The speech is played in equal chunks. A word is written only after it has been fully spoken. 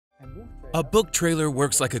A book trailer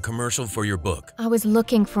works like a commercial for your book. I was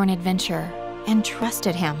looking for an adventure and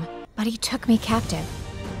trusted him, but he took me captive,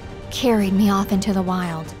 carried me off into the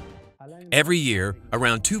wild. Every year,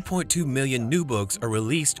 around 2.2 million new books are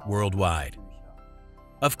released worldwide.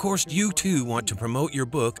 Of course, you too want to promote your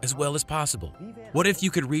book as well as possible. What if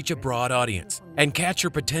you could reach a broad audience and catch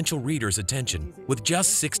your potential reader's attention with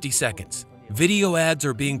just 60 seconds? Video ads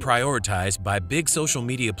are being prioritized by big social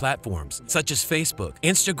media platforms such as Facebook,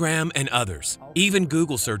 Instagram, and others. Even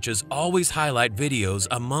Google searches always highlight videos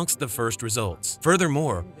amongst the first results.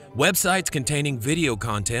 Furthermore, websites containing video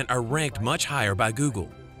content are ranked much higher by Google,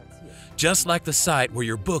 just like the site where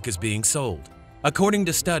your book is being sold. According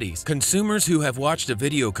to studies, consumers who have watched a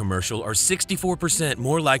video commercial are 64%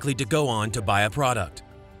 more likely to go on to buy a product.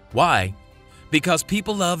 Why? Because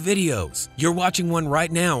people love videos. You're watching one right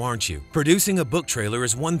now, aren't you? Producing a book trailer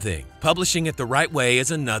is one thing. Publishing it the right way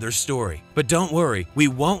is another story. But don't worry, we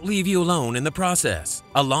won't leave you alone in the process.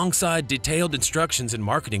 Alongside detailed instructions and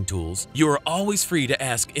marketing tools, you are always free to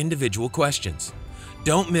ask individual questions.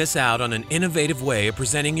 Don't miss out on an innovative way of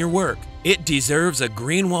presenting your work. It deserves a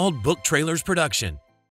Greenwald Book Trailers production.